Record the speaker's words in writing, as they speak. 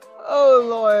Oh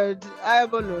Lord, I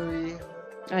am Olori.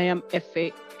 I am FA.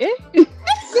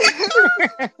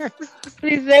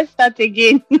 Please let's start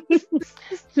again.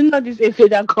 It's not this FA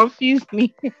that confused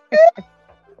me. Okay,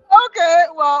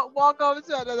 well, welcome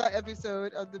to another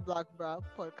episode of the Black Bra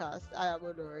podcast. I am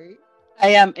Olori.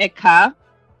 I am Eka.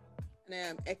 And I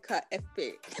am Eka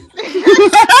FP.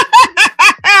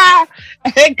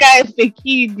 Eka FA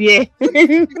kid, yeah.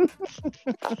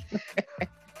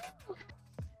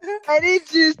 Any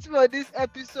gist for this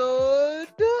episode?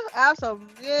 I have some,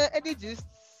 any gist?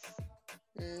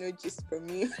 No gist from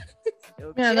me.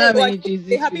 Okay. Yeah, not many Say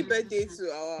Jesus. happy birthday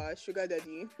to our sugar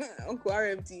daddy, Uncle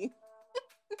RMD.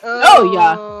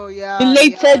 Oh yeah.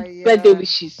 Belated birthday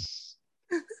wishes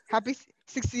Happy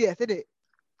 60th, isn't it?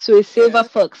 to a silver Yeah.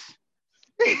 fox.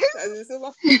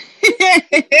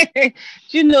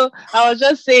 You know, I was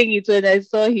just saying it when I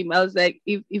saw him. I was like,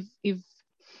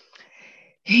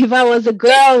 if I was a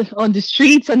girl on the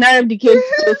streets and RMD came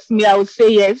to toast me, I would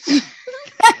say yes.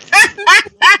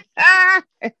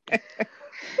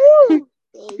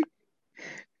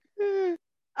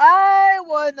 I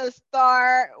want to let's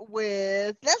start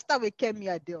with Kemi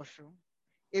Adeosun,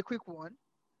 a quick one.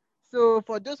 So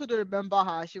for those who don't remember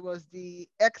her, she was the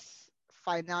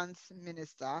ex-finance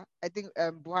minister, I think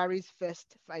Buhari's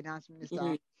first finance minister,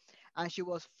 Mhm. and she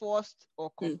was forced or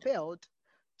compelled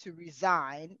to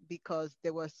resign because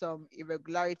there were some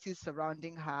irregularities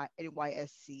surrounding her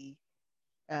NYSC.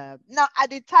 Now,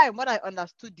 at the time, what I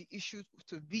understood the issue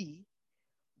to be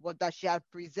was that she had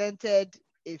presented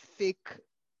a fake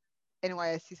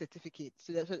NYSC certificate,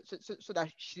 so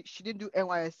that she didn't do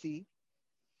NYSC,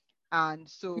 and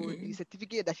so the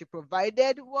certificate that she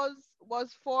provided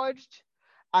was forged,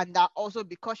 and that also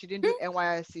because she didn't do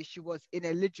NYSC, she was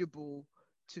ineligible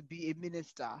to be a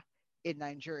minister in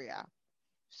Nigeria.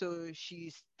 So she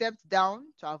stepped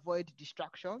down to avoid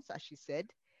distractions, as she said.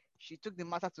 She took the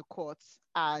matter to court,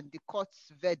 and the court's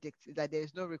verdict is that there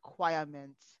is no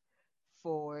requirement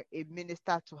for a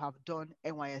minister to have done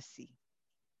NYSC.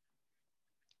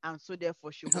 And so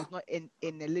therefore she was not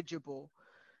ineligible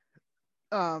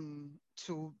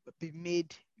to be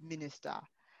made minister.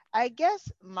 I guess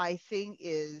my thing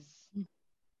is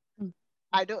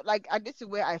I don't like, and this is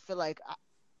where I feel like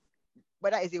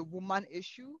whether it's a woman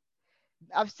issue.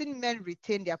 I've seen men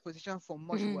retain their position for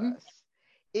much worse.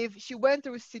 If she went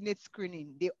through Senate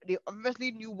screening, they obviously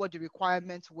knew what the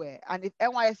requirements were. And if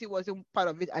NYSC wasn't part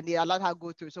of it and they allowed her to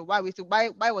go through, so why was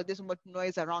there so much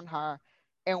noise around her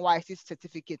NYSC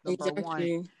certificate, number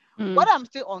one? What I'm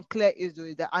still unclear is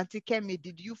though, that Auntie Kemi,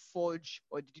 did you forge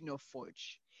or did you not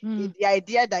forge? In the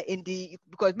idea that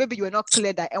because maybe you were not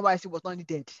clear that NYSC was not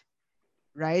needed,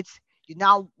 right? You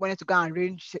now wanted to go and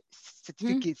arrange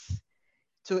certificates.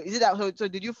 So is it that so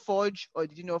did you forge or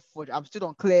did you not forge? I'm still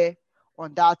unclear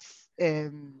on that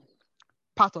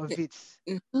part of it.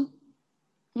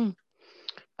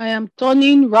 I am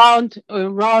turning round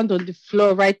and round on the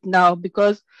floor right now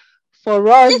because for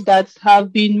us that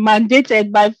have been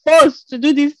mandated by force to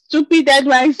do this stupid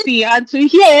NYC and to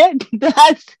hear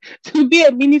that to be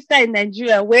a minister in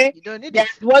Nigeria where You don't need there's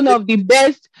it. one of the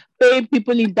best paid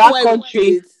people in that Why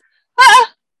country,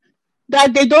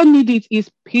 that they don't need it is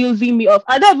pissing me off.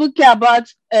 I don't even care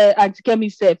about Auntie Kemi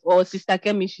self or Sister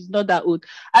Kemi. She's not that old.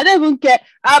 I don't even care.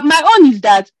 My own is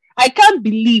that I can't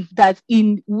believe that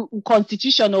in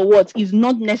constitution or what is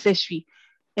not necessary.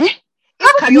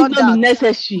 How can it not be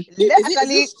necessary?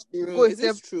 Is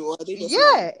this true? Or are they just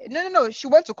lying? No. She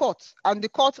went to court, and the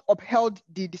court upheld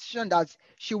the decision that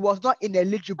she was not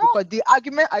ineligible. Because the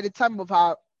argument at the time of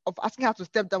asking her to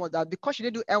step down was that because she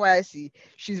didn't do NYSC,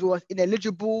 she was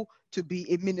ineligible to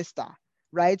be a minister,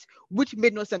 right? Which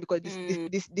made no sense because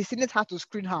the Senate had to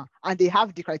screen her, and they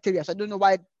have the criteria. So I don't know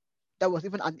why that was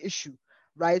even an issue,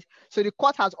 right? So the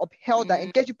court has upheld that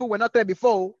in case people were not clear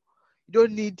before, you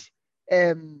don't need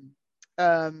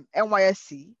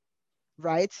NYSC,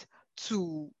 right,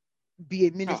 to be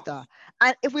a minister.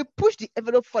 And if we push the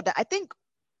envelope further, I think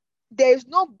there is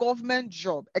no government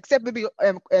job except maybe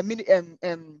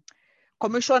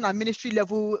commission and ministry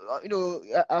level,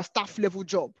 staff level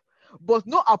job, but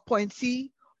no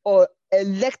appointee or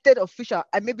elected official,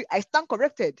 and maybe I stand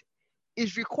corrected,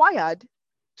 is required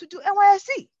to do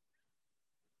NYSC.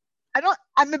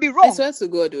 I may be wrong. I swear to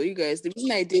God, though, you guys, the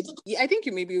reason I did, I think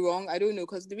you may be wrong. I don't know,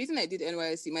 because the reason I did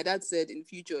NYSC, my dad said in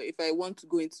future, if I want to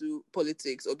go into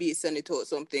politics or be a senator or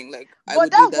something, like, I would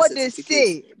do that what certificate.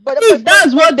 They say. But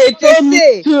that's what they told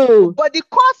me too. But the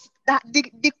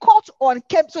court on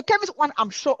Kemi's one, I'm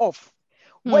sure of,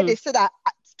 where they said that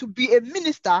to be a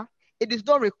minister, it is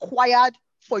not required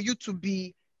for you to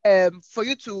be have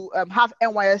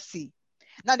NYSC.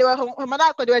 Now there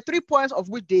were 3 points of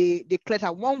which they cleared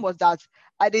her. One was that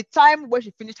at the time when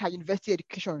she finished her university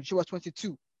education, she was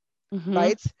 22,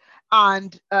 right?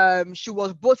 And she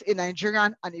was both a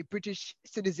Nigerian and a British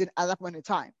citizen at that point in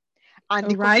time. And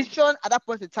the constitution at that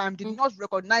point in time did not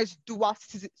recognize dual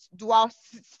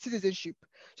citizenship.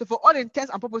 So for all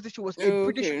intents and purposes, she was a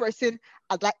British person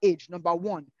at that age, number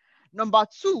one. Number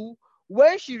two,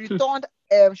 when she returned,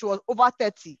 she was over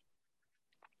 30,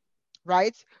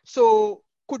 right? So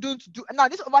couldn't do. Now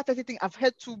this over 30 thing, I've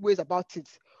heard two ways about it.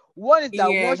 One is that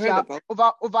once you're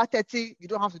over 30, you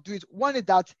don't have to do it. One is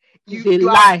that you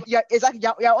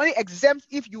are only exempt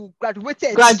if you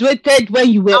graduated when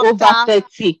you were over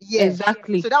 30. Yeah.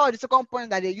 Exactly. So that was the second point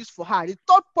that they used for her. The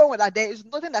third point was that there is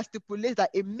nothing that stipulates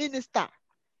that a minister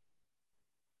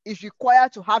is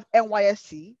required to have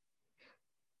NYSC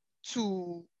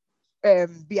to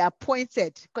be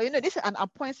appointed. Because this is an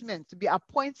appointment to be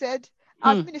appointed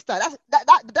as minister.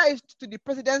 That is to the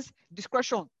president's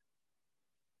discretion.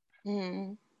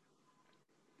 So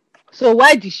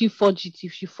why did she forge it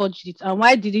if she forged it? And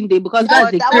why didn't they? Because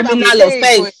that's a criminal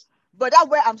offense. But that's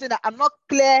where I'm saying that I'm not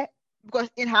clear,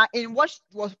 because in what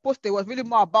was posted was really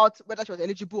more about whether she was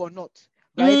eligible or not.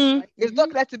 Right? It's not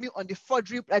clear to me on the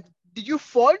forgery. Like, did you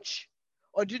forge?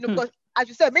 Or did you know? Because as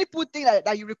you said, many people think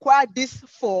that you require this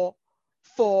for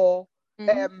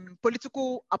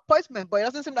political appointment, but it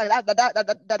doesn't seem like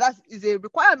that is a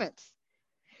requirement.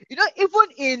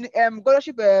 Even in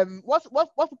scholarship, what's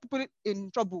people in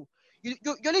trouble? You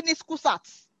only need school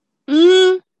certs,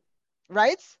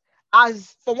 right?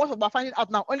 As for most of us finding out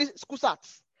now, only school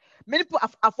certs. Many people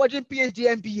are forging PhD,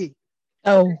 MBA.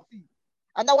 Oh,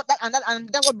 and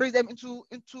that what brings them into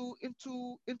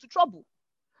trouble.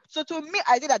 So to me,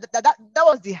 I think that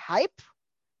was the hype,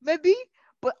 maybe,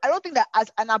 but I don't think that as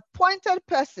an appointed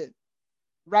person,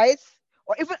 right?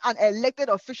 Or even an elected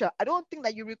official, I don't think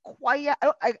that you require.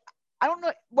 I don't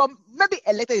know. Well, maybe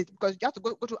elected because you have to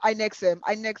go to INEX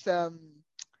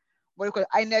what do you call it?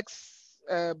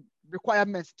 INEX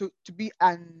requirements to be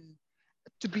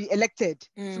elected.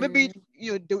 So maybe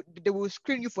they will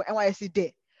screen you for NYSC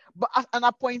there. But as an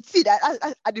appointee,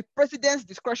 at the president's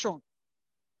discretion.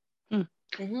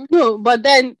 No, but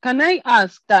then can I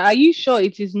ask that? Are you sure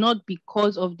it is not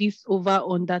because of this over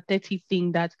under 30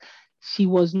 thing that she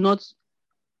was not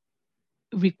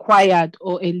required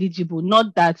or eligible?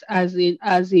 Not that as a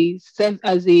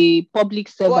public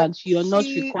servant you're not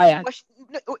required.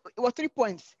 It was 3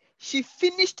 points. She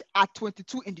finished at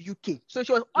 22 in the UK, so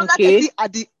she was under 30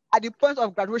 at the point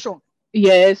of graduation.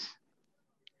 Yes.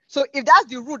 So if that's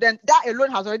the rule, then that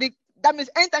alone has already. That means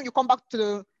anytime you come back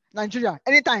to Nigeria,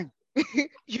 anytime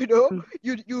you do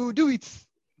it.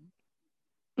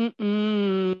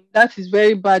 That is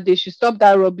very bad. They should stop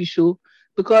that rubbish show,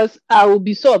 because I will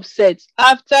be so upset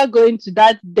after going to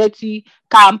that dirty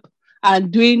camp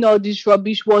and doing all this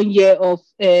rubbish 1 year of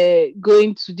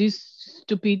going to this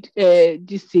stupid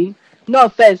this thing. No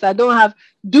offense, I don't have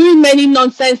doing many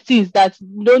nonsense things that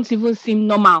don't even seem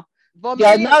normal. But they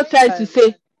are now trying to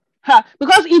say,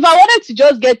 because if I wanted to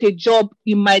just get a job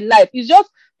in my life, it's just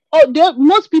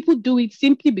most people do it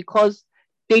simply because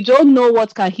they don't know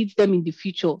what can hit them in the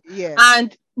future. Yeah.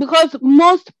 And because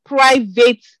most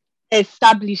private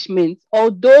establishments,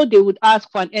 although they would ask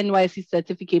for an NYSC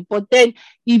certificate, but then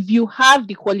if you have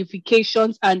the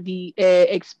qualifications and the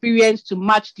experience to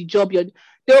match the job,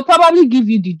 they'll probably give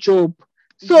you the job.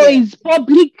 So it's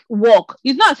public work.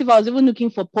 It's not as if I was even looking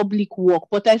for public work,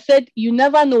 but I said you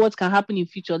never know what can happen in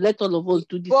future. Let all of us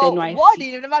do this NYSC. What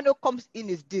you never know comes in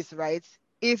is this, right?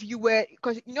 If you were,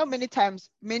 because many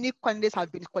times many candidates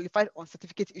have been qualified on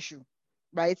certificate issue,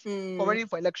 right? For running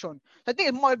for election. So I think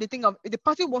it's more of the thing of, if the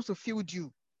party wants to field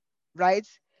you, right?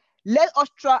 Let us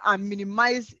try and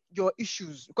minimize your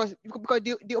issues, because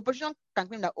the opposition can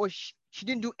claim that she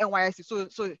didn't do NYSC,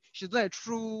 so she's not a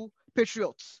true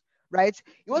patriot, right?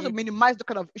 You want to minimize the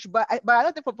kind of issue, but I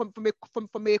don't think from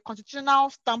a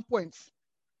constitutional standpoint,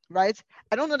 right?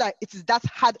 I don't know that it is that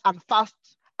hard and fast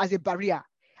as a barrier.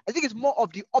 I think it's more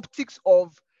of the optics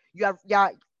of are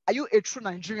you a true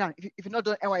Nigerian if you're not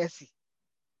done NYSC?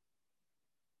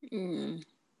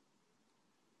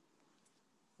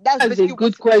 That's a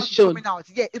good question.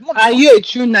 Yeah, are you a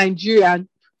true Nigerian?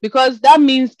 Because that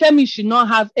means Kemi should not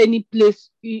have any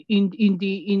place in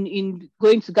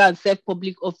going to go and serve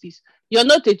public office. You're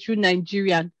not a true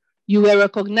Nigerian. You were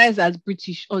recognized as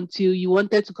British until you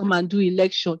wanted to come and do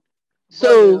election.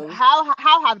 So how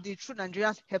have the true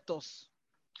Nigerians helped us?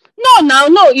 No.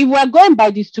 If we're going by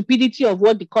the stupidity of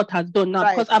what the court has done now,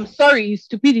 because I'm sorry, it's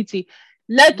stupidity.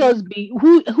 Let us be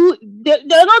who they're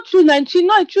not true Nigerian. She's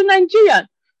not a true Nigerian.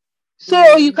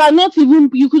 So you cannot even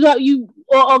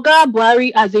Oga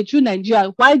Buhari, as a true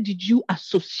Nigerian, why did you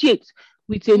associate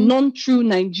with a non-true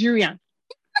Nigerian?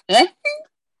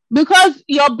 Because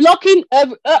you're blocking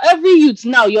every youth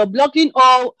now. You're blocking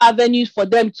all avenues for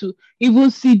them to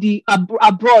even see the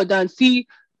abroad and see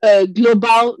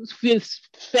global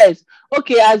fairs.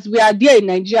 Okay, as we are there in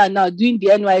Nigeria now doing the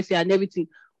NYSC and everything,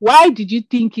 why did you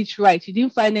think it's right? You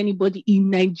didn't find anybody in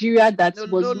Nigeria that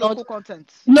was no not local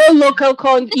content. No local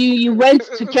content. You went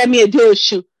to Kemi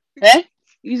Edeoshu.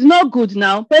 It's not good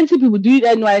now. Plenty people do it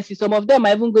NYSC. Some of them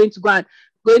are even going to go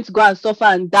and suffer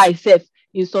and die safe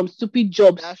in some stupid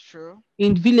jobs. That's true.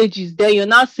 In villages. Then you're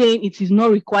now saying it is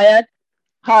not required.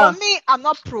 For me, I'm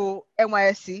not pro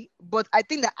NYSC, but I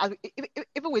think that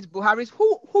even with Buhari's,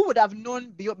 who would have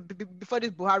known before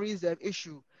this Buhari's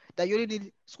issue that you only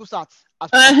need school starts as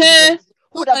president?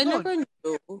 Who would have known?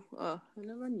 I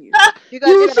never knew. You guys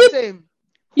get what I'm saying?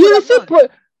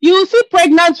 You will see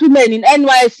pregnant women in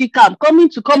NYSC camp coming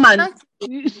to come and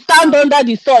stand under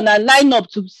the sun and line up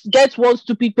to get one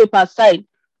stupid paper signed.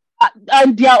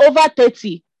 And they are over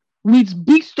 30 with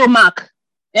big stomach.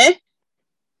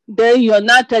 Then you're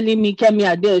not telling me Kemi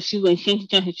Adeoshi when she.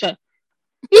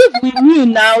 If we knew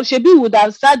now, Shebi would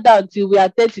have sat down till we are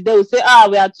 30. They would say,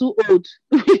 we are too old.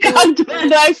 We can't do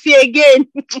NYSC again.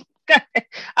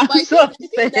 I'm so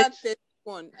upset.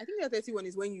 I think that 31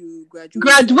 is when you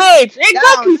graduate.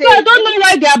 Exactly. So I don't know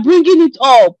why they are bringing it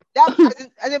up.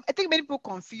 I think many people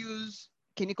confuse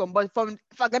Kinikon, but in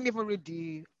fact, let me even read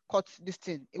the court this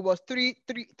thing. It was three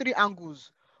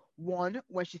angles. One,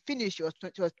 when she finished, she was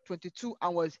 22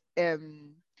 and was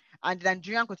and the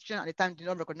Nigerian constitution at the time did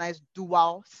not recognize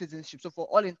dual citizenship. So for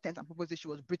all intents and purposes, she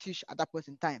was British at that point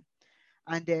in time.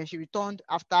 And then she returned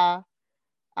after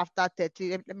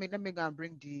 30. Let me go and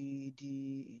bring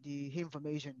the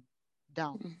information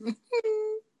down.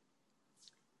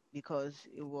 Because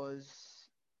it was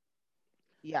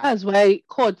That's why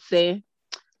courts say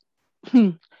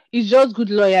it's just good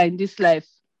lawyer in this life.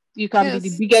 You can be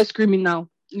the biggest criminal.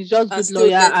 It's just good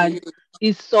lawyer and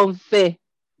it's unfair.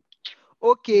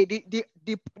 Okay, the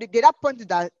that point is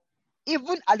that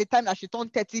even at the time that she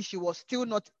turned 30, she was still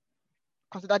not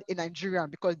considered a Nigerian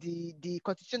because the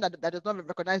constitution that does not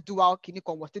recognize dual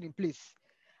Kinikon was still in place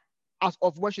as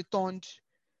of when she turned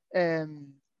 30.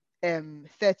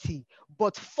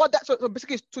 But for that, so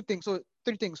basically it's two things. So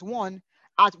three things. One,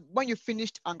 when you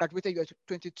finished and graduated, you were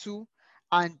 22,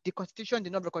 and the constitution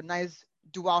did not recognize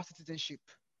dual citizenship,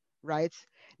 right?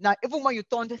 Now, even when you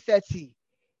turned 30,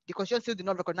 the constitution still did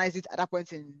not recognize it at that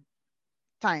point in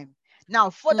time. Now,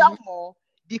 furthermore,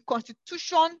 the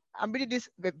constitution, I'm reading this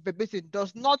verbatim,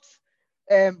 does not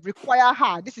require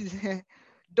her,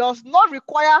 does not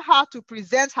require her to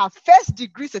present her first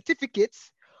degree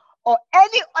certificates or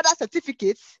any other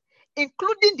certificates,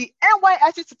 including the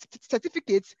NYSC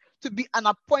certificates, to be an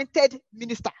appointed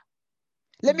minister.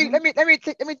 Let me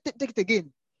take it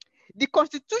again. The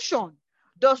constitution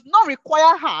does not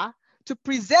require her to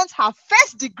present her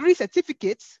first degree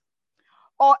certificates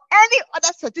or any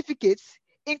other certificates,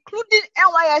 including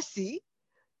NYSC,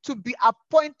 to be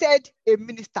appointed a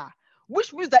minister,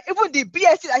 which means that even the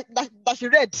BSc that she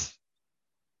read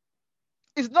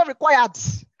is not required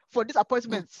for this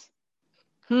appointment.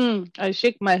 I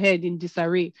shake my head in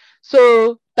disarray.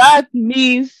 So that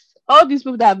means all these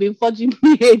people that have been forging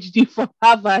PhD from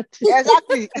Harvard.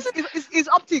 Exactly. It's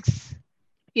optics.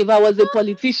 If I was a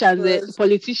politician,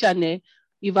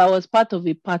 if I was part of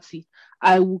a party,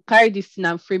 I will carry this thing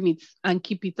and frame it and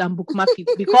keep it and bookmark it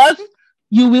because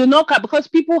you will not, because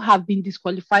people have been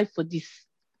disqualified for this.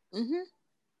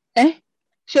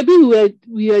 Shebi,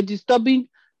 we were disturbing.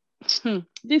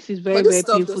 This is very, very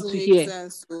painful to hear.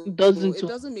 It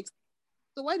doesn't make sense.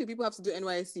 So why do people have to do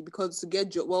NYSC? Because to get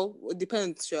job? Well, it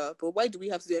depends, sure. But why do we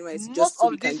have to do NYSC? Most just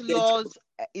so of these laws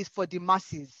is for the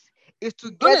masses. It's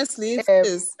to get honestly,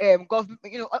 government,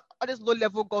 all this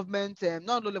low-level government,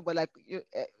 not low-level, like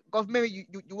government. You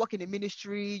work in a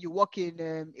ministry, you work in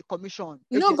a commission.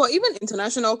 No, but even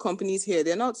international companies here,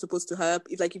 they're not supposed to hire.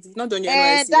 If you've not done your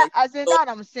NYSC, that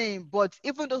I'm saying. But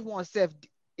even those ones,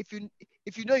 if you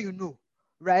know, you know,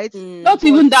 right? Not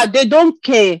even that, they don't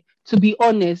care. To be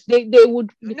honest, they don't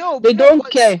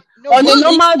care on a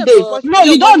normal day. No,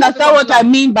 you don't understand what I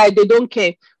mean by they don't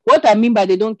care. What I mean by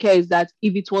they don't care is that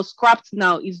if it was scrapped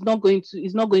now, it's not going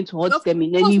to hurt them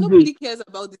in any way. Nobody cares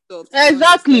about this stuff.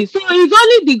 Exactly. So it's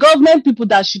only the government people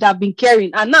that should have been caring,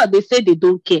 and now they say they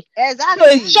don't care. Exactly.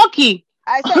 So it's shocking.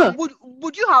 I said,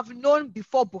 would you have known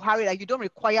before Buhari that you don't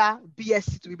require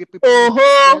BSc to be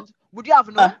president? Would you have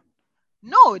known?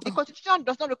 No, the constitution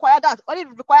does not require that. Only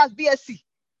requires BSc.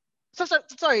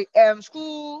 Sorry,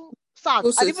 school start.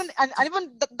 And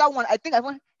even that one, I think I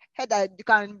even heard that you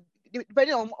can,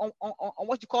 depending on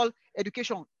what you call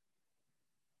education.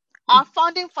 Our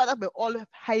founding fathers were all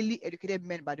highly educated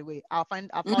men, by the way. Our founding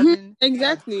fathers,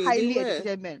 Exactly, they highly were.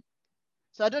 educated men.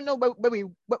 So I don't know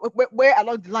where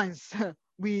along the lines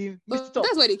we missed But up.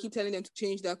 that's why they keep telling them to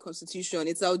change that constitution.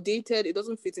 It's outdated. It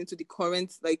doesn't fit into the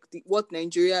current, like what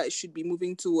Nigeria should be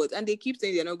moving towards. And they keep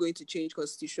saying they're not going to change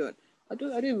constitution. I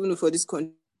don't even know for this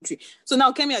country. So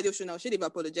now Kemi Adeosun, should have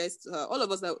apologized to her. All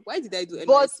of us now, why did I do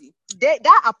But NYC?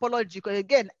 that apology, because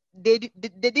again, they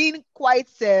didn't quite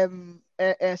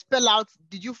spell out,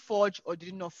 did you forge or did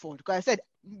you not forge? Because I said,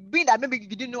 being that maybe you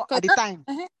didn't know at the time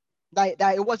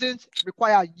that it wasn't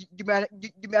required, you may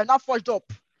have not forged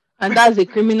up. And that's a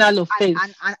criminal offense.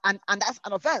 And that's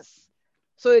an offense.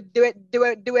 So they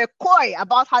were coy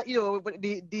about how,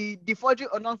 the forgery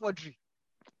or non-forgery.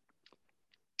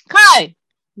 Kai.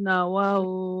 Now,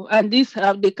 wow. And this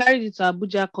they carried it to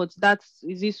Abuja court.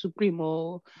 Is it Supreme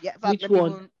or which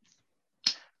one?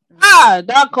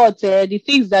 That court, the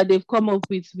things that they've come up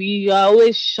with, we are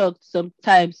always shocked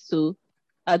sometimes. So,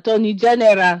 Attorney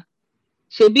General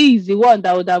Shebi is the one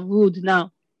that would have ruled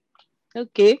now.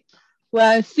 Okay.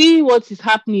 Well, see what is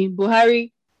happening.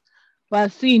 Buhari, well,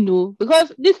 see, no,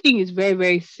 because this thing is very,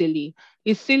 very silly.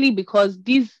 It's silly because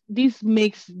this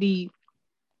makes the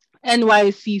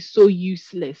NYSC so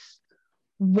useless.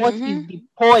 What is the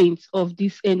point of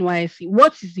this NYSC?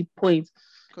 What is the point?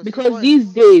 Because these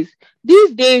days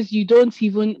you don't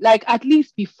even, like, at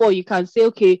least before you can say,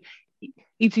 okay,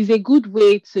 it is a good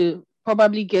way to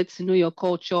probably get to know your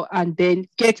culture and then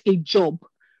get a job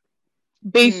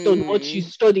based on what you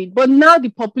studied. But now the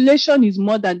population is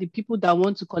more than the people that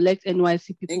want to collect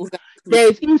NYSC people. Exactly. There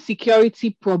is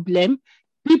insecurity problem.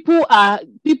 People are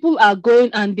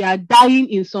going and they are dying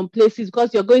in some places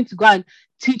because you're going to go and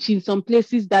teach in some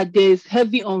places that there's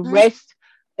heavy unrest.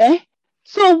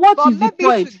 So what is the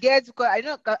point? Because I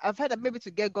know I've heard that maybe to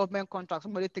get government contracts,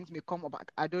 somebody thinks may come about.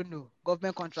 I don't know,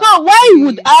 government contracts. So why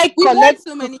would I collect?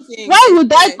 So many things. Why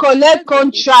would I collect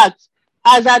contracts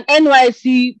as an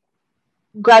NYSC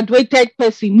graduated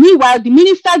person? Meanwhile, the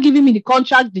minister giving me the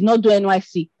contract did not do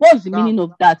NYSC. What's the meaning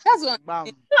of that? That's what.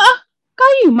 Can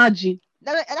you imagine?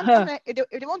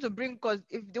 If they want to bring, because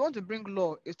if they want to bring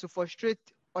law, is to frustrate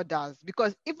others.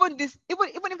 Because even if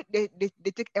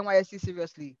they take NYSC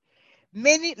seriously,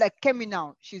 many, like Kemi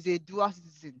now, she's a dual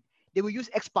citizen. They will use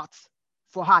experts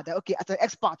for her. That, okay, as an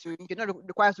expert, you're not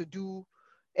required to do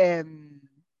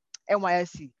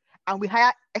NYSC, and we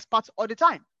hire experts all the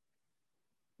time.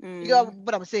 You know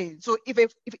what I'm saying? So if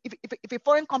a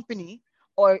foreign company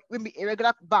or maybe a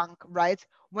regular bank, right,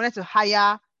 wanted to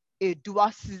hire a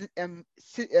dual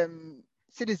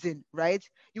citizen, right,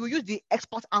 you will use the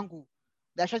expert angle.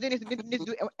 That she needs to do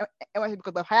NYSC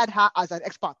because we've hired her as an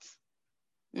expert.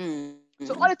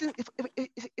 So all it is,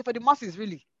 if for the masses,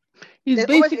 really, it's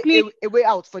basically a way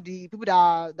out for the people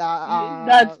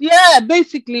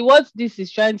basically what this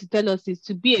is trying to tell us is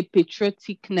to be a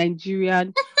patriotic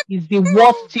Nigerian is the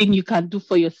worst thing you can do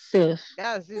for yourself.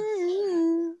 That's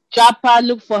it. Japa,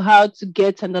 look for how to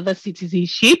get another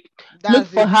citizenship. Look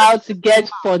for how to get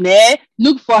Foné.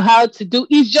 Look for how to do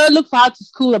Israel. Look for how to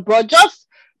school abroad. Just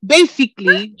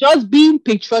basically, just being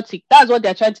patriotic. That's what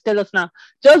they're trying to tell us now.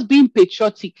 Just being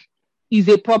patriotic is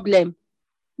a problem,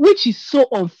 which is so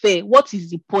unfair. What is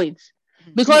the point?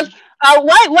 Because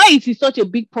why it is such a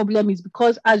big problem is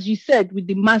because, as you said, with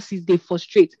the masses, they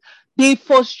frustrate. They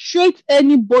frustrate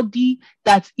anybody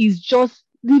that is just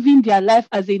living their life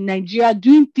as a Nigerian,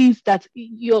 doing things that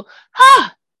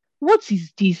what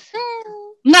is this?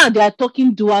 Now they are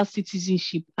talking dual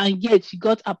citizenship, and yet you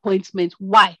got appointment.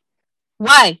 Why?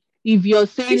 If you're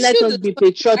saying let us be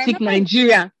patriotic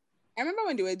Nigerian. I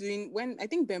remember when I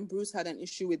think Ben Bruce had an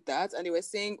issue with that, and they were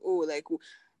saying,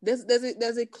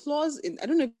 there's a clause in, I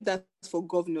don't know if that's for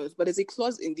governors, but there's a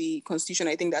clause in the constitution,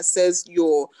 I think, that says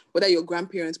whether your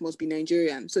grandparents must be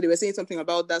Nigerian. So they were saying something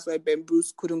about that's why Ben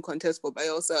Bruce couldn't contest for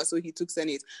Bielsa, so he took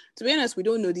Senate. To be honest, we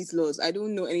don't know these laws. I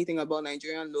don't know anything about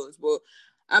Nigerian laws, but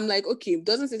I'm like, okay,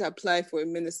 doesn't it apply for a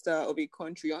minister of a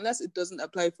country unless it doesn't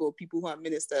apply for people who are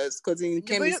ministers? Because in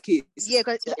Kemi's case,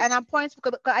 and I'm points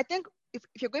because I think if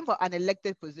you're going for an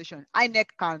elected position, INEC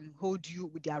can hold you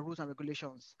with their rules and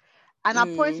regulations. An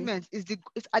appointment is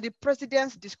at the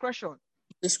president's discretion.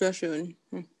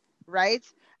 Right?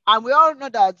 And we all know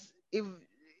that if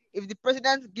the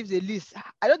president gives a list,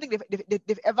 I don't think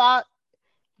they've ever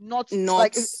not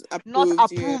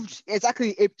approved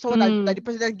exactly someone that the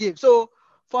president gave. So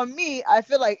for me, I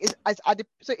feel like if the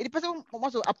president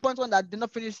wants to appoint one that did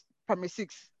not finish primary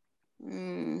 6,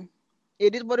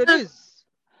 it is what it is.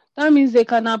 That means they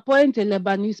can appoint a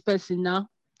Lebanese person now.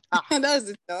 That's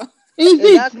it now. Is it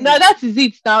Exactly. now? That is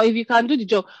it now. If you can do the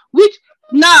job, which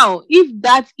now, if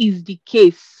that is the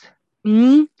case,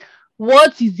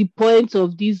 what is the point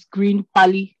of this green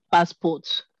pali passport?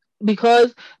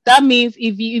 Because that means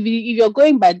if you're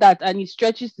going by that and it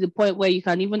stretches to the point where you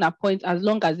can even appoint as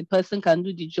long as the person can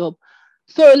do the job.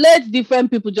 So let different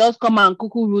people just come and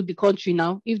cuckoo rule the country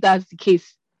now, if that's the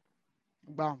case.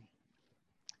 Bam.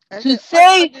 I To said,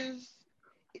 say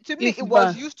to me, it's it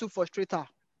was bad. used to frustrate her.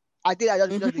 I did. I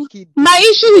just the kid. My The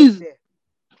kid issue was is there.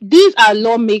 these are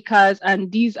lawmakers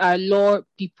and these are law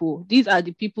people. These are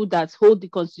the people that hold the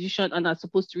constitution and are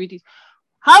supposed to read it.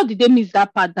 How did they miss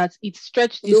that part that it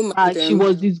stretched this Don't far? mind She them.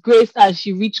 was disgraced and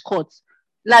she reached court.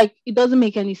 Like, it doesn't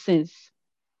make any sense.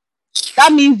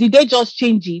 That means did they just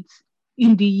change it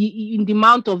in the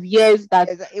amount of years that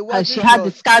It she wasn't had the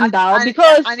just, scandal?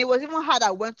 Because and it was even her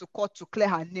that went to court to clear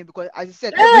her name, because, as you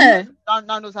said, everybody yeah,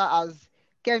 now knows her as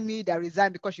Kemi that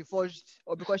resigned because she forged,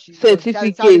 or because she had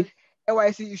certificate. an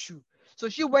NYSC issue. So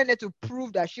she went there to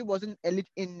prove that she wasn't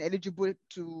ineligible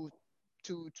to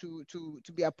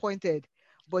be appointed,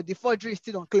 but the forgery is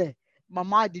still unclear.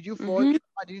 Mama, did you forge? Mhm.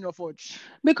 Mama, did you not forge?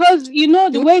 Because you know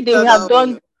She the went way they have down.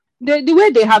 done the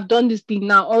way they have done this thing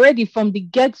now already from the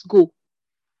get-go.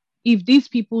 If these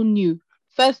people knew,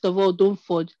 first of all, don't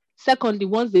forge. Secondly,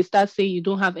 once they start saying you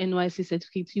don't have NYC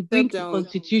certificate, you bring Step the down.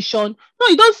 constitution. No,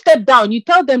 you don't step down. You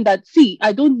tell them that, see,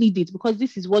 I don't need it because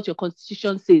this is what your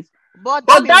constitution says. But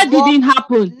that But will that work. didn't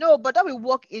happen. No, but that will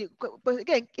work. But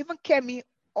again, even Kemi,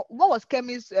 what was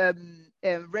Kemi's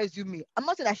resume? I'm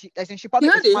not saying that she She probably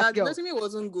a had a smart hard girl. resume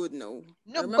wasn't good. No,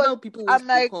 I No, remember because people I'm used to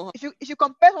like, call her. if you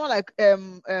compare someone like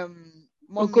Okonjo.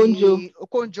 Mommy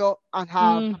Okonjo and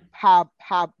Mm,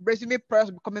 her resume prior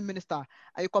to becoming minister,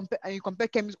 and you compare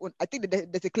Kemi's own, I think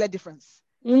that there's a clear difference,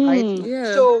 right? mm,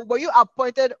 Yeah. So were you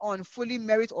appointed on fully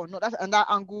merit or not? That's another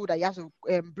angle that you have to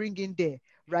bring in there,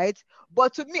 right?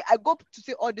 But to me, I go to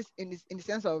say all this in the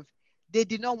sense of they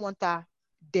did not want her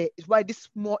there. Is why this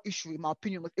small issue, in my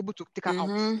opinion, was able to take her out.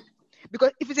 Mm-hmm.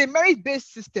 Because if it's a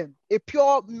merit-based system, a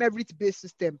pure merit-based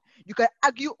system, you can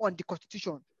argue on the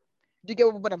constitution. Do you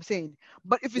get what I'm saying?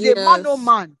 But if it's a man no Yes.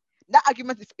 man, that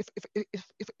argument if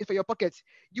for your pocket,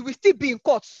 you will still be in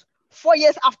court 4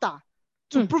 years after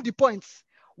to mm. prove the points.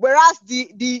 Whereas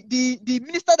the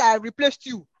minister that replaced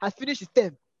you has finished his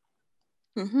term.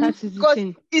 Mm-hmm. That is the Because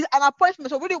thing. it's an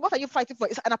appointment. So really, what are you fighting for?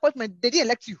 It's an appointment. They didn't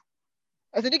elect you.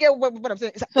 So you get what I'm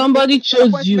saying? Somebody It's an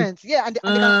chose you. appointment. Yeah, and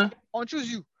they can unchoose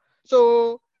you.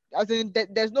 So as in,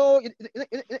 there's no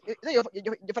your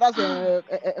father's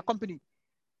a company.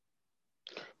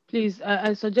 Please,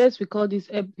 I suggest we call this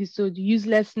episode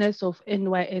 "Uselessness of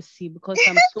NYSC" because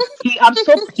I'm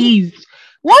so pleased.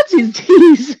 What is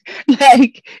this?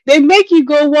 Like they make you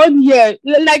go 1 year.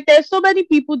 Like there's so many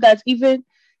people that even,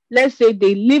 let's say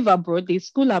they live abroad, they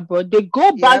school abroad, they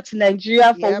go back Yep, to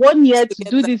Nigeria for yep. 1 year To to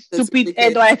get do that this stupid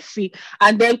certificate. NYSC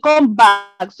and then come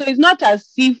back. So it's not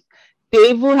as if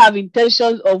they even have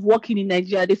intentions of working in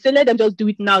Nigeria. They say let them just do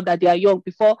it now that they are young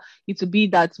before it will be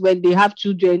that when they have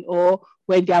children or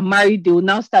when they are married, they will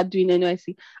now start doing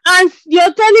NYC. And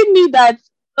you're telling me that,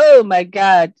 oh my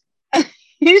God,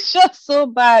 it's just so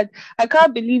bad. I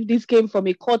can't believe this came from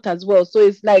a court as well. So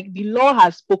it's like the law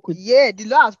has spoken. Yeah, the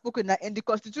law has spoken in the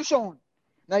constitution.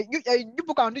 Now you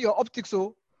people can do your optics,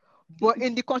 so, but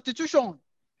in the constitution,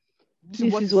 this is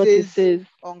This what is it what it says says.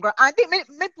 on ground. And they make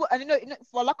people, and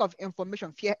for lack of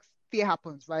information, fear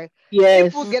happens, right?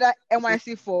 People Yes. get that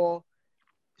NYC for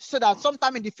so that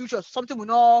sometime in the future something will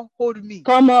not hold me.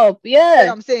 Come up. You know what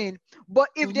Yeah. I'm saying? But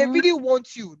if they Mm-hmm. really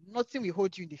want you, nothing will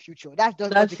hold you in the future. That's just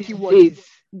what That the is key word it. is.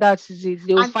 That is it.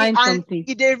 They will find And something.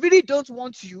 if they really don't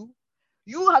want you,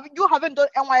 you haven't done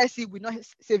NYSC will not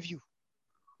save you.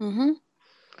 Mm-hmm.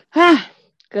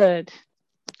 Good.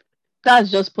 That's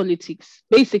just politics.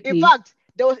 In Basically. fact,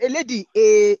 there was a lady,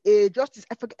 a justice.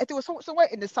 I forget. It was somewhere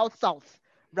in the south,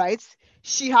 right?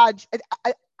 She had.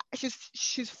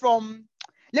 She's from.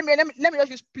 Let me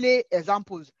just play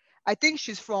examples. I think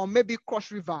she's from maybe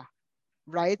Cross River,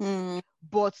 right? Mm-hmm.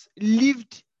 But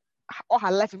lived all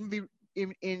her life in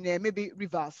maybe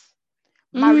Rivers.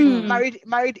 Married Mm, married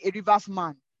married a Rivers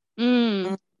man,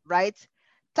 mm. right?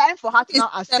 Time for her to It's now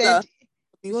Stella. ascend.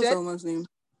 You What's that said, woman's name?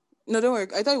 No, don't worry.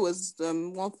 I thought it was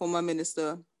one former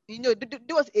minister. there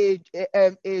was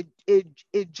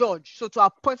a judge, so to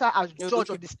appoint her as judge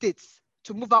Okay. of the states,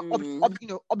 to move her Mm.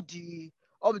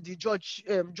 up the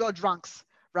judge ranks,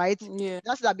 right? Yeah.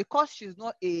 That's that because she's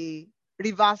not a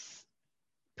Rivers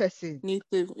person,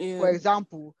 Native. for Yeah.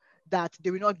 example, that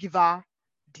they will not give her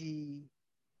the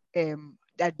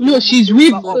that No, they she's won't move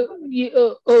her Riv. No. up.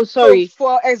 Oh, So sorry.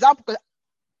 for example, 'cause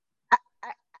I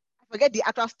forget the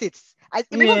actual states.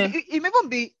 It may even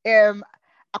be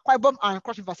Akwa Ibom and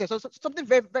Cross River, so something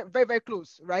very, very, very, very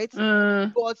close, right?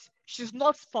 But she's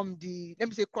not from the, let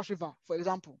me say, Cross River, for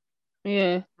example.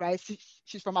 Yeah. Right?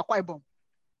 She's from Akwa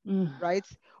Ibom, right?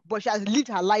 But she has lived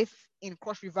her life in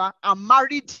Cross River and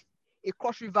married a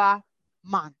Cross River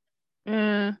man,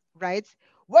 right?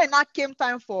 When that came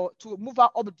time to move her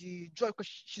up the judge,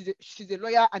 because she's a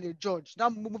lawyer and a judge, now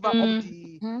move her up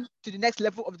to the next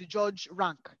level of the judge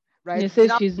rank, right? They say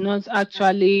she's not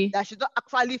actually that she's not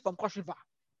actually from Cross River,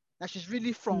 that she's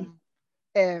really from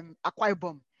Akwa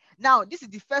Ibom. Now, this is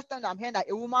the first time that I'm hearing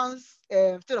that a woman's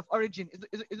state of origin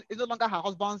is no longer her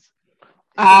husband's.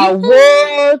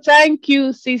 Well, thank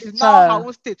you, sister. It's now her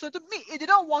own state. So to me, if they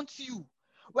don't want you,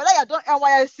 whether you don't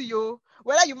NYSC,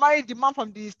 whether you marry the man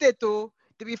from the state,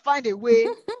 they will find a way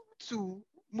to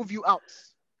move you out.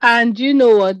 And you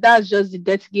know what? That's just the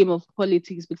dirty game of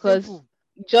politics, because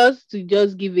just to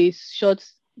give a short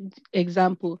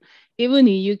example, even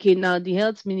in UK now, the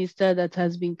health minister that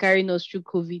has been carrying us through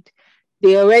COVID,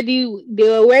 they were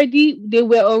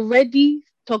already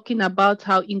talking about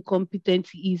how incompetent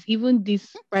he is. Even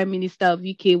this prime minister of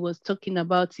UK was talking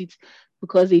about it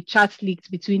because a chat leaked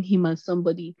between him and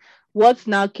somebody. What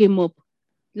now came up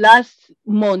last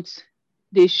month?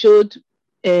 They showed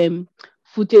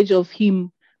footage of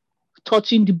him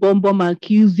touching the bomb and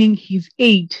accusing his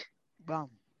aide,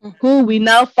 who we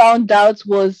now found out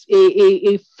was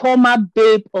a former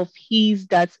babe of his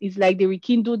that is like they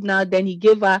rekindled now. Then he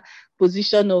gave her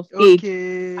position of aide.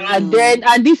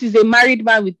 And this is a married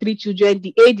man with 3 children.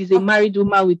 The aide is a married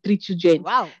woman with 3 children.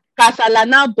 Wow. Kasala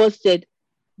now busted.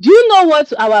 Do you know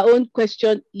what our own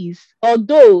question is?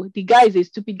 Although the guy is a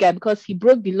stupid guy because he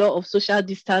broke the law of social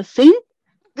distancing,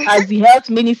 as the health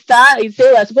minister, he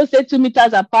said we're supposed to stay 2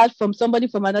 meters apart from somebody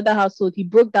from another household. He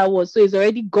broke that wall, so he's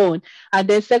already gone. And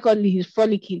then secondly, he's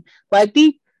frolicking. But I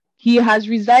think he has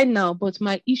resigned now. But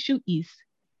my issue is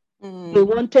they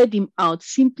wanted him out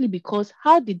simply because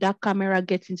how did that camera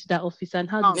get into that office and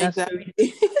how did that story?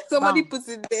 Somebody put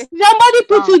it there. Somebody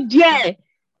put it there.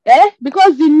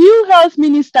 Because the new health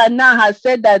minister now has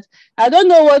said that, I don't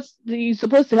know what he's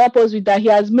supposed to help us with, that he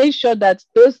has made sure that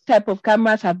those type of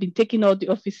cameras have been taken out of the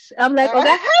office. I'm like,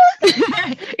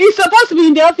 it's supposed to be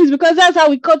in the office because that's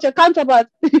how we caught your counterpart.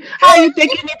 How are you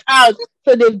taking it out?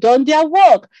 So they've done their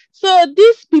work. So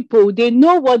these people, they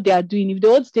know what they are doing. If they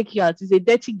want to take you out, it's a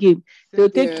dirty game. They'll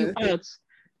take you out.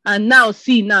 And now,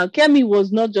 Kemi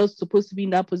was not just supposed to be in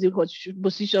that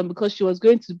position because she was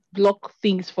going to block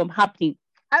things from happening.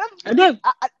 To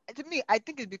me, I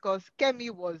think it's because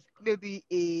Kemi was maybe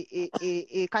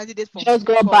a candidate from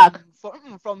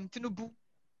Tinubu.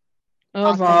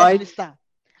 All right. Minister.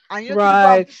 And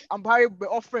Tinubu and Buhari were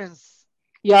all friends.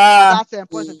 Yeah. At that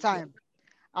point in time.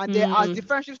 And as the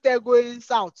friendship started going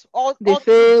south, they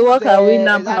say, what are we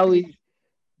now? Exactly,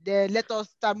 they let us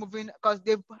start moving because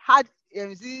they've had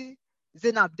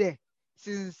Zainab there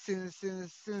since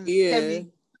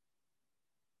Kemi.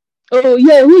 Oh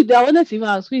yeah, I wanted to even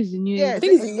ask, who is the new? I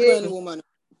think it's the UN woman.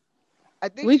 I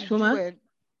think which woman? UN.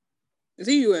 Is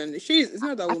it UN? It's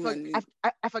not that woman.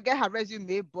 I forget her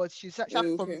resume, but she's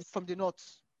from the north.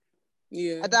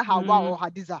 Yeah. Either Hawa or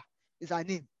Hadiza is her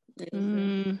name.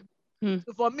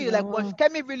 So for me, was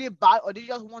Kemi really bad, or did you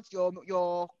just want your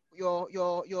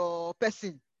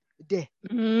person there?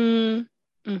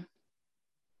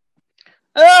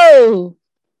 Oh,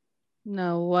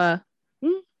 no.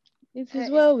 It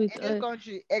is well with in this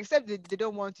country, except they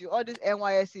don't want you. All this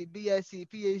NYSC, BSc,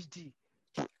 PhD.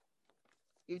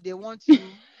 If they want you,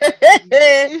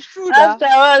 it's true that after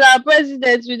all, our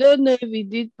president, we don't know if he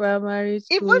did primary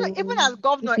school. Even as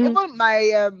governor, even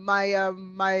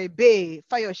my Bay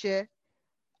Fayoshe,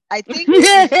 I think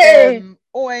it's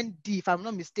OND, if I'm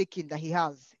not mistaken, that he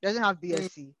has. He doesn't have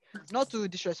BSc. Not to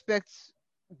disrespect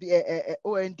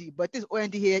OND, but this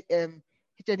OND here, he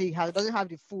doesn't have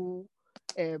the full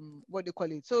what do you call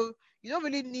it? So you don't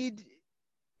really need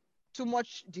too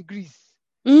much degrees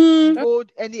to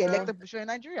hold any elected position in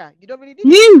Nigeria. You don't really need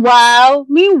Meanwhile,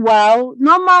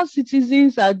 normal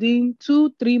citizens are doing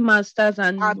 2-3 masters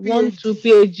and 1-2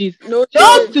 PhDs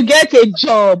just to get a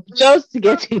job. Just to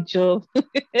get a job.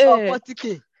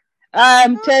 40K.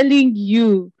 I'm telling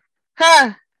you.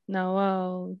 Now,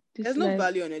 wow. There's no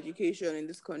value on education in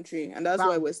this country, and that's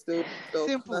why we're still stuck.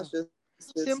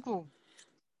 Simple.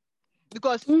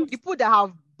 Because people that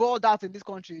have balled out in this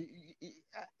country,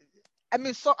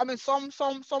 some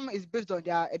is based on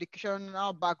their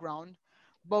educational background,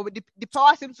 but the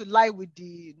power seems to lie with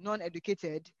the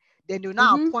non-educated. Then they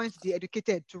now appoint the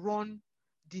educated to run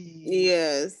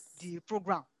the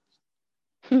program.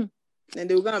 And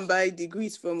they will go and buy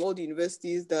degrees from all the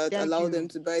universities that Thank allow you. them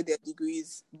to buy their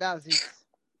degrees. That's it.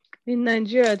 In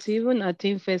Nigeria, to even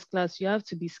attain first class, you have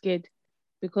to be scared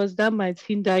because that might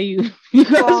hinder you.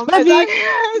 Because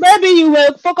maybe you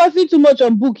were focusing too much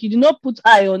on book. You did not put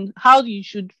eye on how you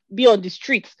should be on the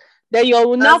streets. Then you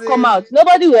will now come out.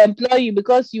 Nobody will employ you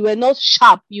because you were not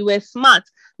sharp. You were smart.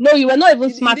 No, you were not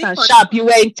even smart and sharp. You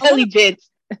were intelligent.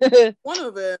 One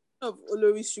of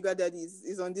Olori's sugar daddies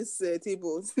is on this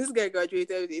table. This guy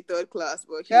graduated with a third class,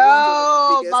 but he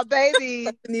runs one of the biggest my baby,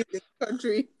 companies in the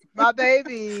country. My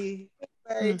baby.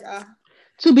 Like,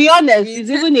 to be honest, it's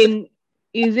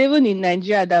even in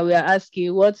Nigeria that we are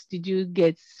asking, what did you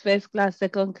get? First class,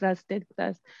 second class, third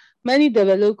class. Many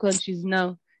developed countries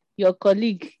now, your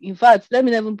colleague, in fact, let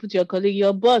me even put your colleague,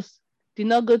 your boss did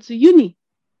not go to uni.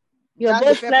 Your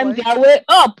boss climbed their way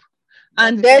up.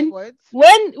 And then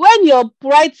when you're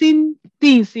writing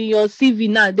things in your CV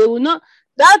now, they will not,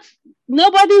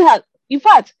 nobody has, in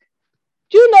fact,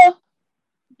 do you know,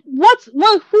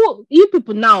 who you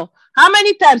people now, how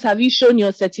many times have you shown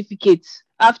your certificate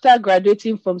after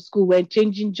graduating from school when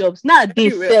changing jobs?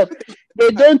 Nowadays, they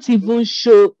don't even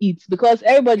show it because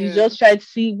everybody's just trying to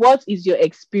see what is your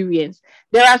experience.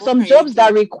 There are some jobs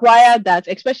that require that,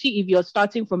 especially if you're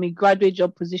starting from a graduate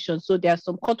job position. So there are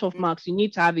some cutoff marks. You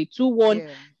need to have a 2-1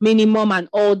 minimum and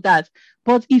all that.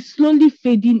 But it's slowly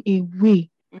fading away.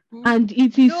 And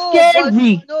it is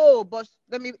scary. But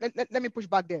let me push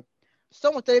back there.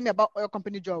 Someone telling me about oil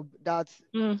company job that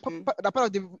that part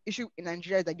of the issue in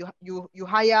Nigeria is that you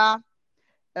hire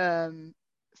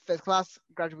first class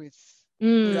graduates,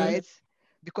 right?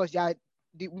 Because you are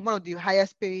one of the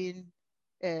highest paying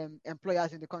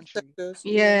employers in the country,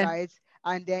 right?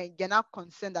 And then you're not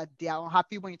concerned that they are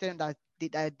unhappy when you tell them that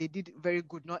they did very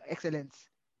good, not excellent.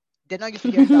 They're not used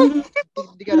to hearing that.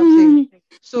 You get what I'm saying?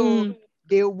 So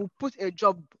they will put a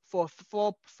job for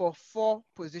four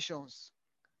positions.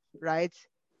 Right,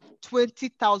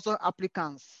 20,000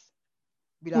 applicants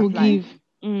will apply.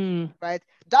 Right,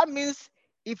 that means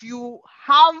if you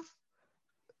have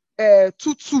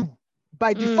 2-2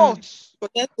 by default,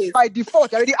 you're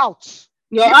already out.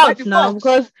 You're out now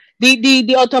because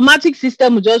the automatic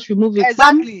system will just remove it.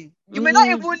 Exactly. You may not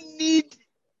even need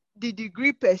the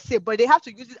degree per se, but they have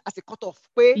to use it as a cutoff.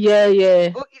 Yeah.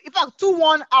 In fact,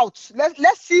 2-1 out.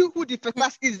 Let's see who the first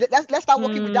class is. Let's start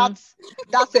working with that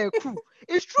crew.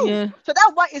 It's true. Yeah. So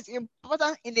that's why it's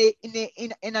important in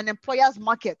an employer's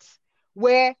market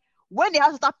where when they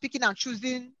have to start picking and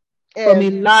choosing from a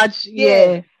large,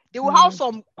 they will have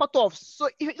some cutoffs. So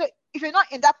if you're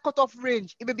not in that cutoff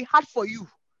range, it may be hard for you.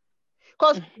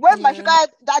 Because when my sugar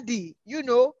daddy,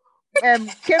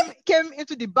 came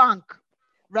into the bank,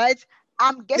 right?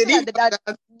 I'm guessing that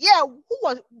who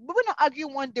was, we were not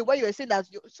arguing one day where you were saying that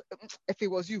if it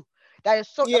was you, that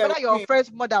whether your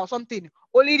friend's mother or something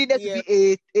only needed to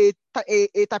be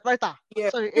a typewriter,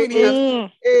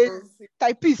 a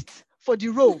typist for the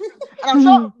role. And I'm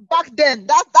sure back then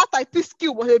that typist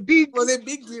skill was a big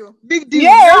deal.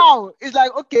 Yeah. Now it's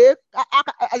like, okay,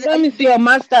 let me see your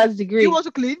master's degree. You want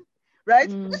to clean, right?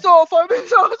 So for me,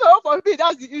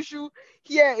 that's the issue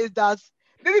here, is that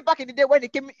maybe back in the day when they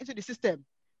came into the system,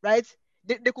 right?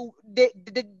 They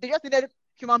just needed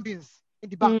human beings in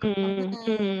the bank,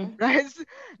 right?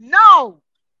 Now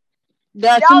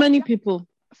there are too many people.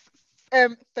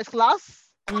 First class.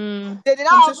 They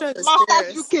now have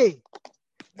Masters UK.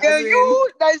 Then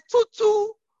there is 2-2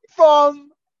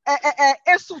 from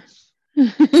a suit.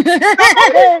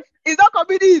 It's not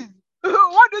committed.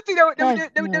 What do you think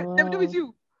they will do with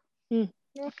you?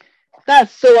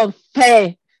 That's so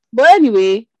unfair. But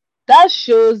anyway, that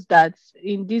shows that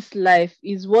in this life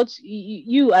is what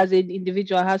you as an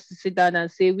individual has to sit down and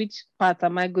say, which path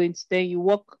am I going to take? You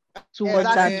walk towards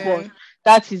that one.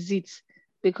 That is it.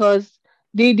 Because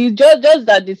the just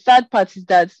that the sad part is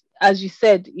that, as you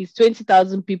said, it's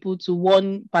 20,000 people to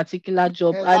one particular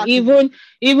job. Exactly. And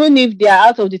even if they are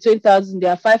out of the 20,000,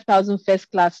 there are 5,000 first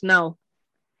class now.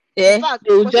 In fact,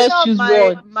 they will just choose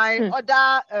one. My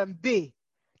other bay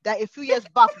that a few years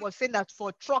back was saying that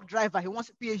for truck driver he wants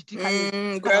a PhD.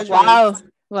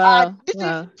 Wow. Did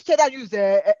you say that use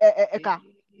a car?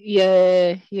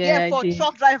 Yeah. For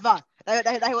truck driver,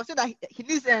 that he was saying that he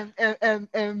needs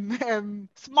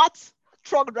smart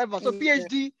truck driver. So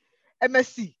PhD,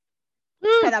 MSc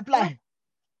can apply.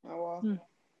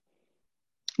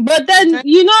 But then,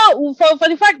 for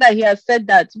the fact that he has said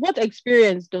that, what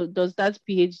experience does that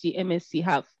PhD, MSc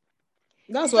have?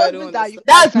 That's what I don't understand.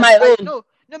 That's my own.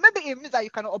 No, maybe it means that you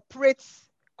can operate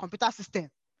computer system.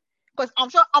 Because I'm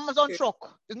sure Amazon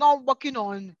truck is not working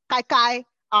on Kai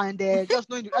and just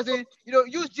knowing, as in,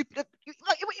 use GPS.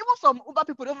 Even some Uber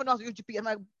people don't even know how to use GPS. I'm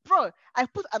like, bro, I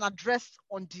put an address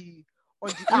on the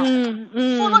app.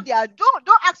 Follow their. Don't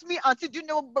ask me until do you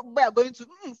know where I'm going to.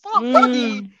 Follow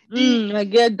the I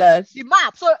get that. the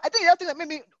map. So I think the other thing that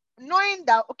maybe knowing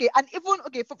that, okay, and even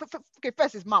okay,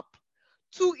 first is map.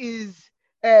 2 is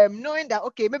knowing that,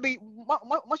 okay, maybe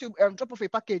once you drop off a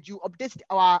package, you update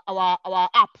our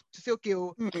app to say, okay,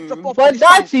 drop off. But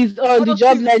that is on the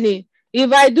job learning.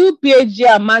 If I do PhD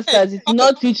and masters, it's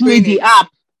not teach me the app.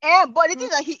 But the thing is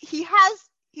that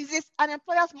he's an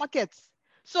employer's market.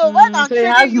 So when I'm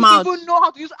training you to even know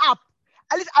how to use app,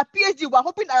 at least at PhD, we're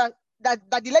hoping that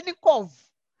the learning curve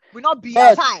will not be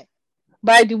as high.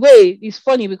 By the way, it's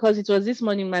funny because it was this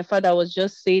morning my father was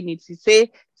just saying it. He said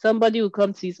somebody will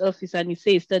come to his office and he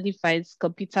says he studies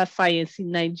computer science in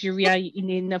Nigeria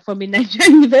from a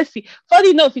Nigerian university.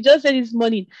 Funny enough, he just said this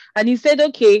morning and he said,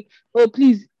 okay, oh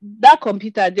please, that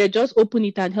computer there, just open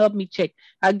it and help me check.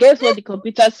 And guess what the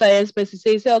computer science person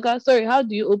said? He said, okay, sorry, how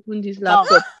do you open this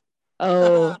laptop?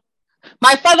 Oh.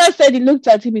 My father said, he looked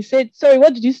at him, he said, sorry,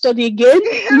 what did you study again?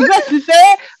 Because he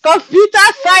said, computer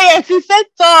science. He said,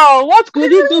 so what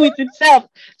could he do with himself?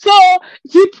 So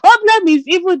the problem is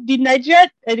even the Nigerian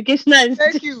educational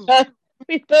institution,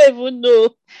 we don't even know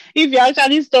if you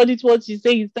actually studied what you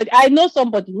say you studied. I know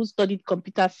somebody who studied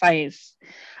computer science,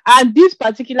 and this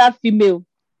particular female,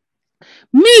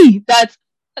 in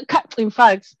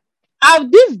fact,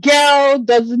 this girl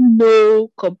doesn't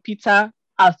know computer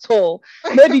at all.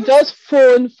 Maybe just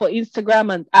phone for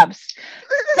Instagram and apps.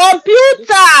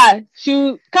 Computer,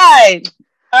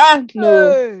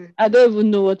 no, I don't even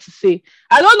know what to say.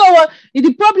 I don't know what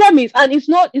the problem is, and it's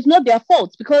not their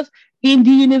fault because in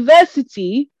the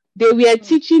university they were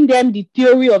teaching them the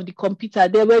theory of the computer.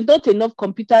 There were not enough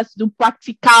computers to do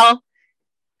practical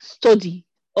study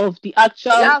of the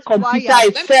actual computer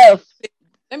itself.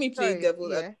 Let me play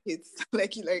devil advocate,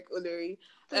 like Olori.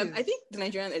 I think the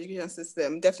Nigerian education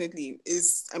system definitely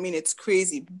is, it's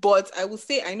crazy. But I will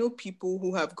say I know people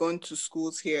who have gone to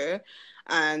schools here.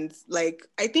 And I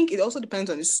think it also depends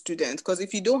on the student. Because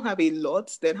if you don't have a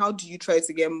lot, then how do you try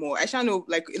to get more? I know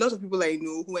a lot of people I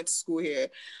know who went to school here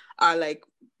are like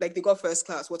they got first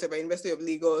class, whatever, University of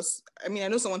Lagos. I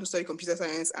know someone who studied computer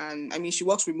science and she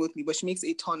works remotely, but she makes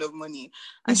a ton of money.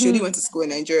 And she only went to school in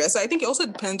Nigeria. So I think it also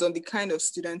depends on the kind of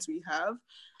students we have.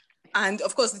 And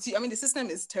of course, the system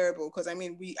is terrible because I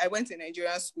went to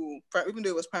Nigerian school, even though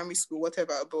it was primary school,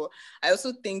 whatever. But I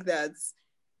also think that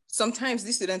sometimes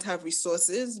these students have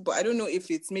resources, but I don't know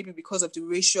if it's maybe because of the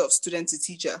ratio of student to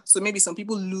teacher. So maybe some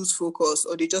people lose focus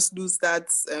or they just lose that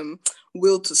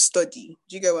will to study.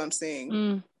 Do you get what I'm saying?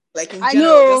 In general, I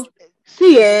know.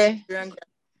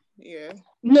 Yeah.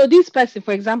 No, this person,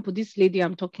 for example, this lady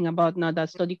I'm talking about now that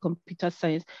studied computer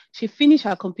science, she finished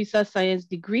her computer science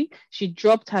degree, she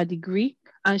dropped her degree,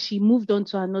 and she moved on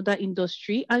to another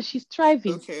industry, and she's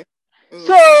thriving. Okay.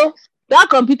 So that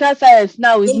computer science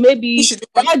now is maybe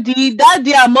that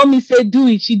day her mommy said do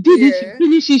it. She did it, she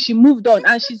finished it, she moved on,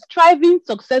 and she's thriving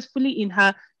successfully in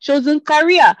her chosen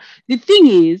career. The thing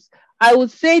is, I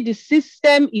would say the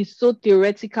system is so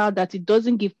theoretical that it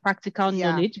doesn't give practical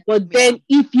knowledge. But then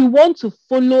if you want to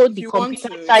follow the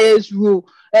computer science rule,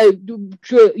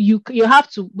 you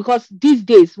have to, because these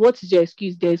days, what is your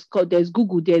excuse? There's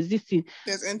Google, there's this thing.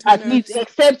 There's internet. At least,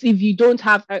 except if you don't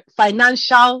have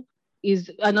financial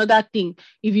is another thing.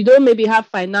 If you don't maybe have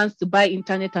finance to buy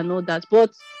internet and all that.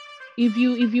 But if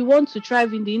you want to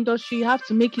thrive in the industry, you have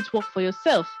to make it work for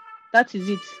yourself. That is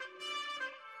it.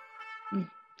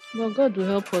 Well, God will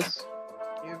help us.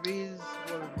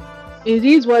 It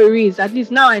is what it is. At least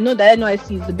now I know that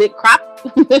NYSC is a bit crap.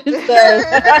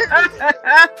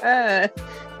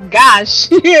 Gosh.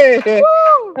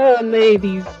 Oh,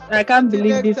 ladies. I can't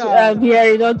believe this. I'm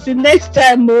hearing. Until next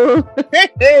time, more.